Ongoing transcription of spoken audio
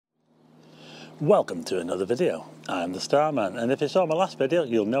Welcome to another video. I'm the Starman, and if you saw my last video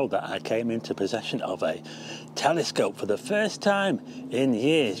you'll know that I came into possession of a telescope for the first time in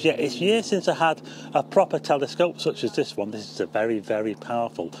years. Yeah, it's years since I had a proper telescope such as this one. This is a very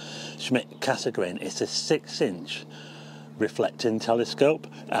powerful Schmidt-Cassegrain. It's a 6-inch reflecting telescope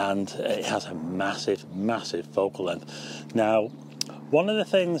and it has a massive focal length. Now, one of the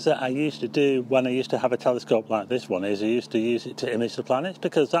things that I used to do when I used to have a telescope like this one is I used to use it to image the planets,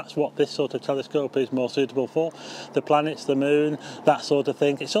 because that's what this sort of telescope is more suitable for. The planets, the moon, that sort of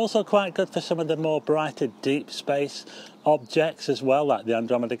thing. It's also quite good for some of the more brighter deep space objects as well, like the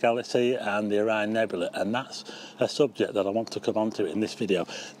Andromeda Galaxy and the Orion Nebula, and that's a subject that I want to come on to in this video.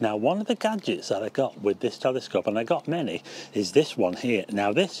 Now, one of the gadgets that I got with this telescope, and I got many, is this one here.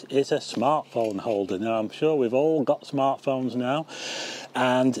 Now, this is a smartphone holder. Now, I'm sure we've all got smartphones now,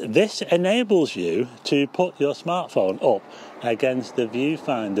 and this enables you to put your smartphone up against the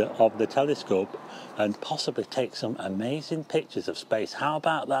viewfinder of the telescope and possibly take some amazing pictures of space. How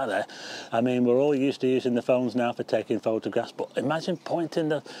about that, eh? I mean, we're all used to using the phones now for taking photographs, but imagine pointing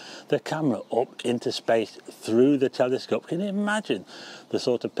the camera up into space through the telescope. Can you imagine the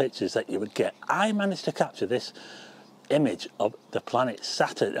sort of pictures that you would get? I managed to capture this image of the planet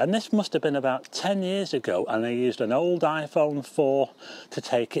Saturn, and this must have been about 10 years ago, and I used an old iPhone 4 to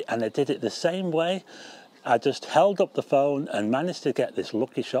take it, and I did it the same way. I just held up the phone and managed to get this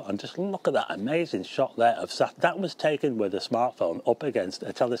lucky shot, and just look at that amazing shot there of Saturn. That was taken with a smartphone up against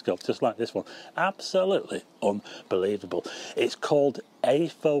a telescope just like this one. Absolutely unbelievable. It's called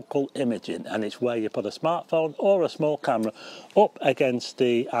afocal imaging, and it's where you put a smartphone or a small camera up against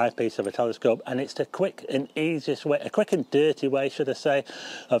the eyepiece of a telescope, and it's the quick and easiest way, a quick and dirty way, should I say,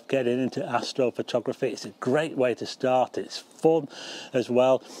 of getting into astrophotography. It's a great way to start. It's fun as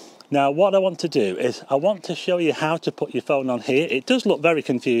well. Now, what I want to do is I want to show you how to put your phone on here. It does look very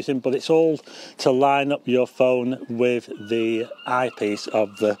confusing, but it's all to line up your phone with the eyepiece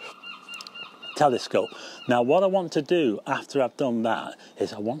of the telescope. Now, what I want to do after I've done that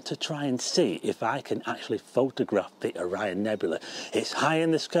is I want to try and see if I can actually photograph the Orion Nebula. It's high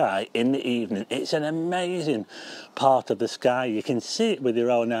in the sky in the evening. It's an amazing part of the sky. You can see it with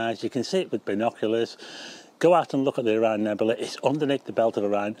your own eyes. You can see it with binoculars. Go out and look at the Orion Nebula. It's underneath the belt of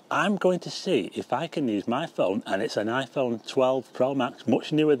Orion. I'm going to see if I can use my phone, and it's an iPhone 12 Pro Max,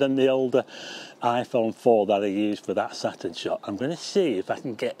 much newer than the older iPhone 4 that I used for that Saturn shot. I'm going to see if I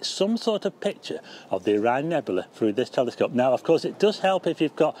can get some sort of picture of the Orion Nebula through this telescope. Now, of course, it does help if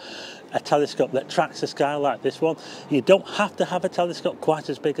you've got a telescope that tracks the sky like this one. You don't have to have a telescope quite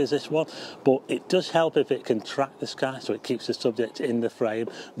as big as this one, but it does help if it can track the sky, so it keeps the subject in the frame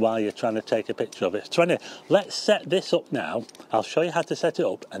while you're trying to take a picture of it. So anyway, let's set this up now. I'll show you how to set it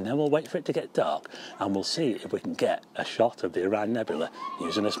up, and then we'll wait for it to get dark, and we'll see if we can get a shot of the Orion Nebula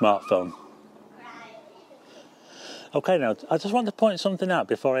using a smartphone. Okay, now, I just want to point something out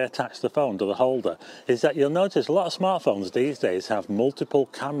before I attach the phone to the holder, is that you'll notice a lot of smartphones these days have multiple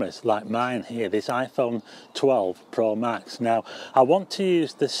cameras, like mine here, this iPhone 12 Pro Max. Now, I want to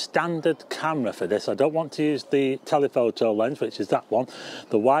use the standard camera for this. I don't want to use the telephoto lens, which is that one.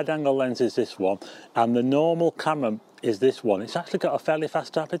 The wide-angle lens is this one, and the normal camera is this one. It's actually got a fairly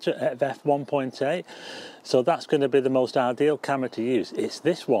fast aperture at f1.8, so that's going to be the most ideal camera to use. It's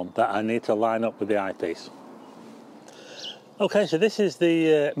this one that I need to line up with the eyepiece. Okay, so this is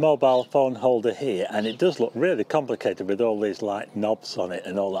the mobile phone holder here, and it does look really complicated with all these like knobs on it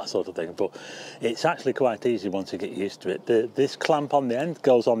and all that sort of thing, but it's actually quite easy once you get used to it. This clamp on the end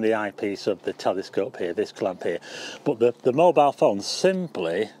goes on the eyepiece of the telescope here, this clamp here, but the mobile phone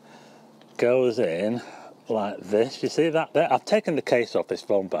simply goes in like this. You see that there? I've taken the case off this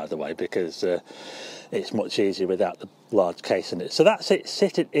phone, by the way, because it's much easier without the large case in it. So that's it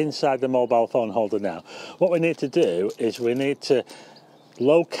sitting inside the mobile phone holder now. What we need to do is we need to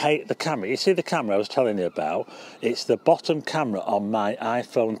locate the camera. You see the camera I was telling you about? It's the bottom camera on my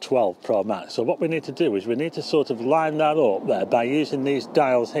iPhone 12 Pro Max. So what we need to do is we need to sort of line that up there by using these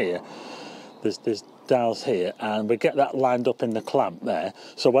dials here. There's dials here, and we get that lined up in the clamp there.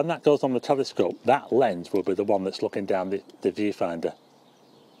 So when that goes on the telescope, that lens will be the one that's looking down the viewfinder.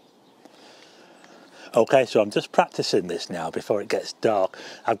 Okay, so I'm just practicing this now before it gets dark.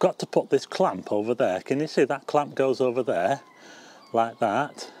 I've got to put this clamp over there. Can you see that clamp goes over there, like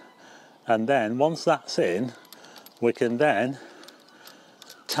that? And then once that's in, we can then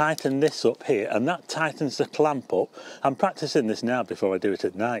tighten this up here, and that tightens the clamp up. I'm practicing this now before I do it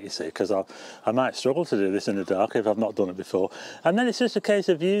at night, you see, because I might struggle to do this in the dark if I've not done it before. And then it's just a case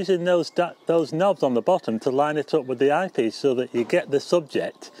of using those knobs on the bottom to line it up with the eyepiece so that you get the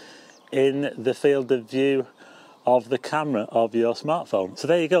subject in the field of view of the camera of your smartphone. So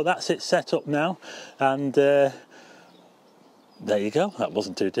there you go, that's it set up now, and there you go. That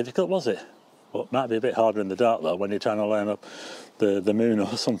wasn't too difficult, was it? Well, it might be a bit harder in the dark though when you're trying to line up the moon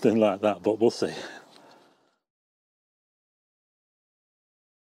or something like that, but we'll see.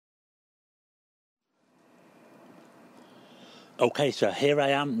 Okay, so here I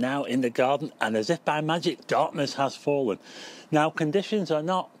am now in the garden, and as if by magic, darkness has fallen. Now, conditions are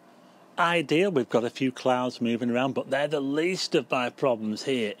not ideal. We've got a few clouds moving around, but they're the least of my problems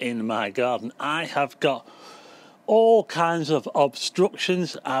here in my garden. I have got all kinds of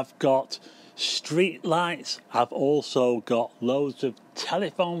obstructions. I've got street lights. I've also got loads of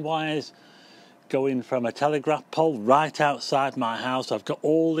telephone wires going from a telegraph pole right outside my house. I've got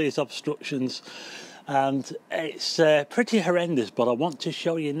all these obstructions, and it's pretty horrendous, but I want to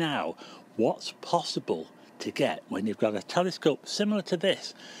show you now what's possible to get when you've got a telescope similar to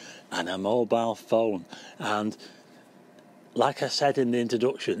this and a mobile phone. And like I said in the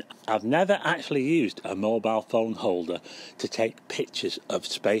introduction, I've never actually used a mobile phone holder to take pictures of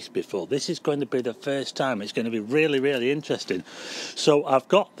space before. This is going to be the first time. It's going to be really, really interesting. So I've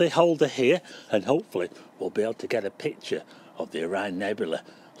got the holder here, and hopefully we'll be able to get a picture of the Orion Nebula.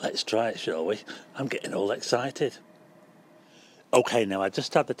 Let's try it, shall we? I'm getting all excited. Okay, now I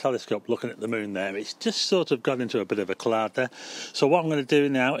just had the telescope looking at the moon there. It's just sort of got into a bit of a cloud there. So what I'm going to do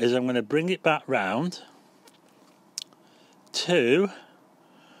now is I'm going to bring it back round to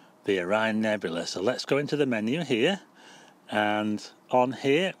the Orion Nebula. So let's go into the menu here, and on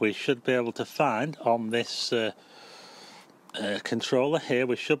here we should be able to find, on this controller here,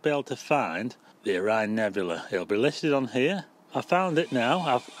 we should be able to find the Orion Nebula. It'll be listed on here. I found it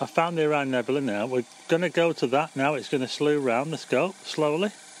now. I found the Orion Nebula now. We're going to go to that now. It's going to slew round the scope slowly.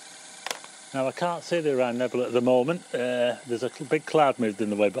 Now I can't see the Orion Nebula at the moment. There's a big cloud moved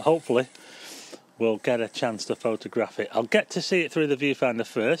in the way, but hopefully we'll get a chance to photograph it. I'll get to see it through the viewfinder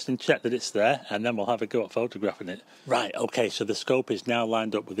first and check that it's there, and then we'll have a go at photographing it. Right, okay, so the scope is now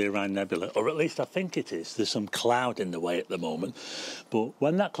lined up with the Orion Nebula, or at least I think it is. There's some cloud in the way at the moment, but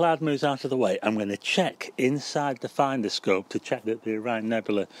when that cloud moves out of the way, I'm going to check inside the finder scope to check that the Orion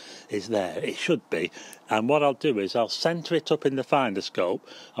Nebula is there. It should be, and what I'll do is I'll centre it up in the finder scope,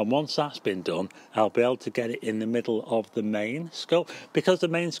 and once that's been done, I'll be able to get it in the middle of the main scope, because the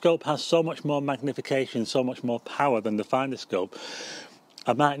main scope has so much more magnification, so much more power than the finder scope.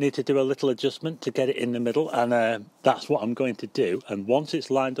 I might need to do a little adjustment to get it in the middle, and that's what I'm going to do. And once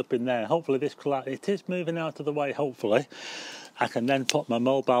it's lined up in there, hopefully this cloud, it is moving out of the way, hopefully, I can then put my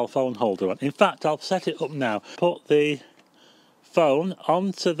mobile phone holder on. In fact, I'll set it up now, put the phone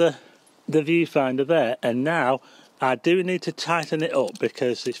onto the viewfinder there, and now I do need to tighten it up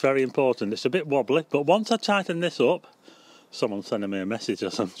because it's very important. It's a bit wobbly, but once I tighten this up, someone's sending me a message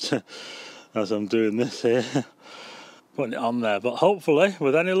as I'm doing this here, putting it on there, but hopefully,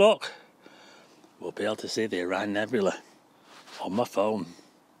 with any luck, we'll be able to see the Orion Nebula on my phone.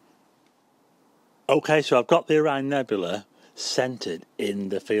 Okay, so I've got the Orion Nebula centered in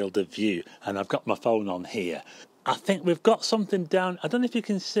the field of view, and I've got my phone on here. I think we've got something down, I don't know if you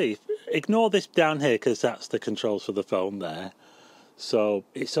can see, ignore this down here because that's the controls for the phone there. So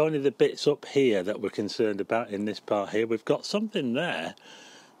it's only the bits up here that we're concerned about in this part here. We've got something there.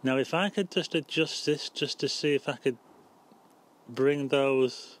 Now if I could just adjust this just to see if I could bring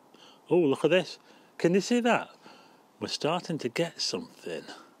those... Oh, look at this. Can you see that? We're starting to get something.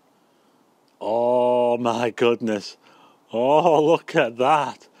 Oh my goodness. Oh, look at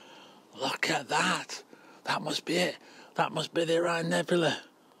that. Look at that. That must be it. That must be the Orion Nebula.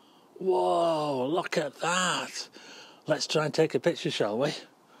 Whoa, look at that. Let's try and take a picture, shall we?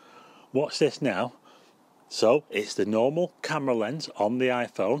 Watch this now. So, it's the normal camera lens on the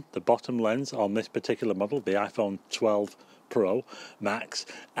iPhone, the bottom lens on this particular model, the iPhone 12 Pro Max,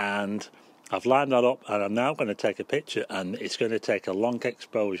 and I've lined that up, and I'm now going to take a picture, and it's going to take a long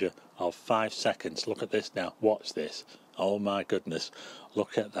exposure of 5 seconds. Look at this now. Watch this. Oh my goodness.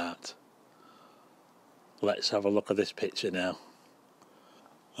 Look at that. Let's have a look at this picture now.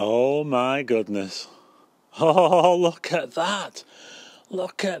 Oh my goodness. Oh, look at that.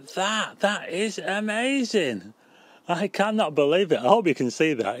 Look at that. That is amazing. I cannot believe it. I hope you can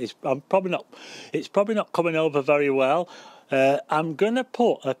see that. It's probably not coming over very well. I'm going to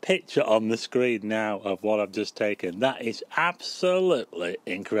put a picture on the screen now of what I've just taken. That is absolutely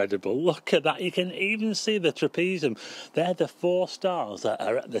incredible. Look at that. You can even see the trapezium. They're the 4 stars that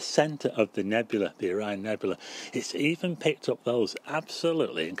are at the centre of the nebula, the Orion Nebula. It's even picked up those.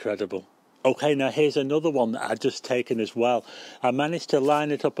 Absolutely incredible. Okay, now here's another one that I've just taken as well. I managed to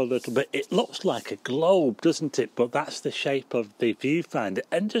line it up a little bit. It looks like a globe, doesn't it? But that's the shape of the viewfinder.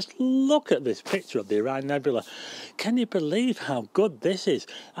 And just look at this picture of the Orion Nebula. Can you believe how good this is?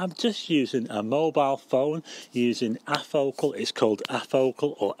 I'm just using a mobile phone, using afocal, it's called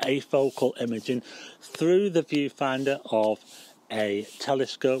afocal or afocal imaging, through the viewfinder of a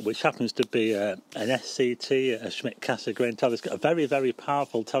telescope, which happens to be an SCT, a Schmidt-Cassegrain telescope, a very, very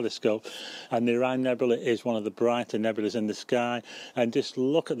powerful telescope. And the Orion Nebula is one of the brighter nebulas in the sky. And just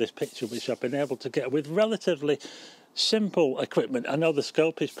look at this picture, which I've been able to get with relatively simple equipment. I know the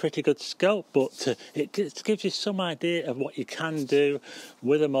scope is pretty good scope, but it gives you some idea of what you can do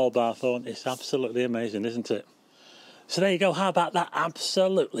with a mobile phone. It's absolutely amazing, isn't it? So there you go, how about that?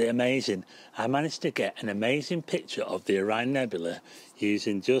 Absolutely amazing. I managed to get an amazing picture of the Orion Nebula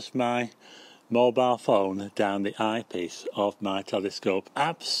using just my mobile phone down the eyepiece of my telescope.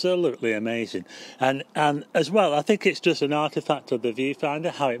 Absolutely amazing. And as well, I think it's just an artifact of the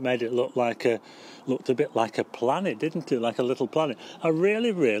viewfinder, how it made it looked a bit like a planet, didn't it? Like a little planet. I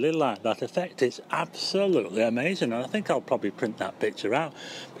really, really like that effect. It's absolutely amazing. And I think I'll probably print that picture out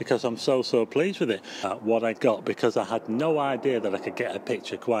because I'm so pleased with it. What I got, because I had no idea that I could get a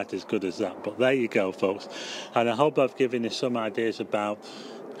picture quite as good as that. But there you go, folks. And I hope I've given you some ideas about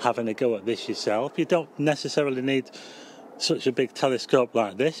having a go at this yourself. You don't necessarily need such a big telescope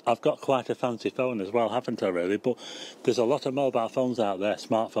like this. I've got quite a fancy phone as well, haven't I really? But there's a lot of mobile phones out there,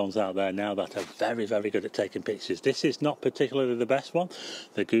 smartphones out there now that are very, very good at taking pictures. This is not particularly the best one.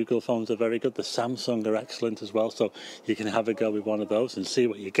 The Google phones are very good. The Samsung are excellent as well. So you can have a go with one of those and see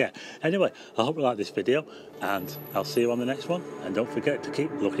what you get. Anyway, I hope you like this video and I'll see you on the next one. And don't forget to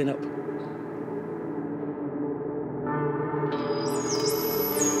keep looking up.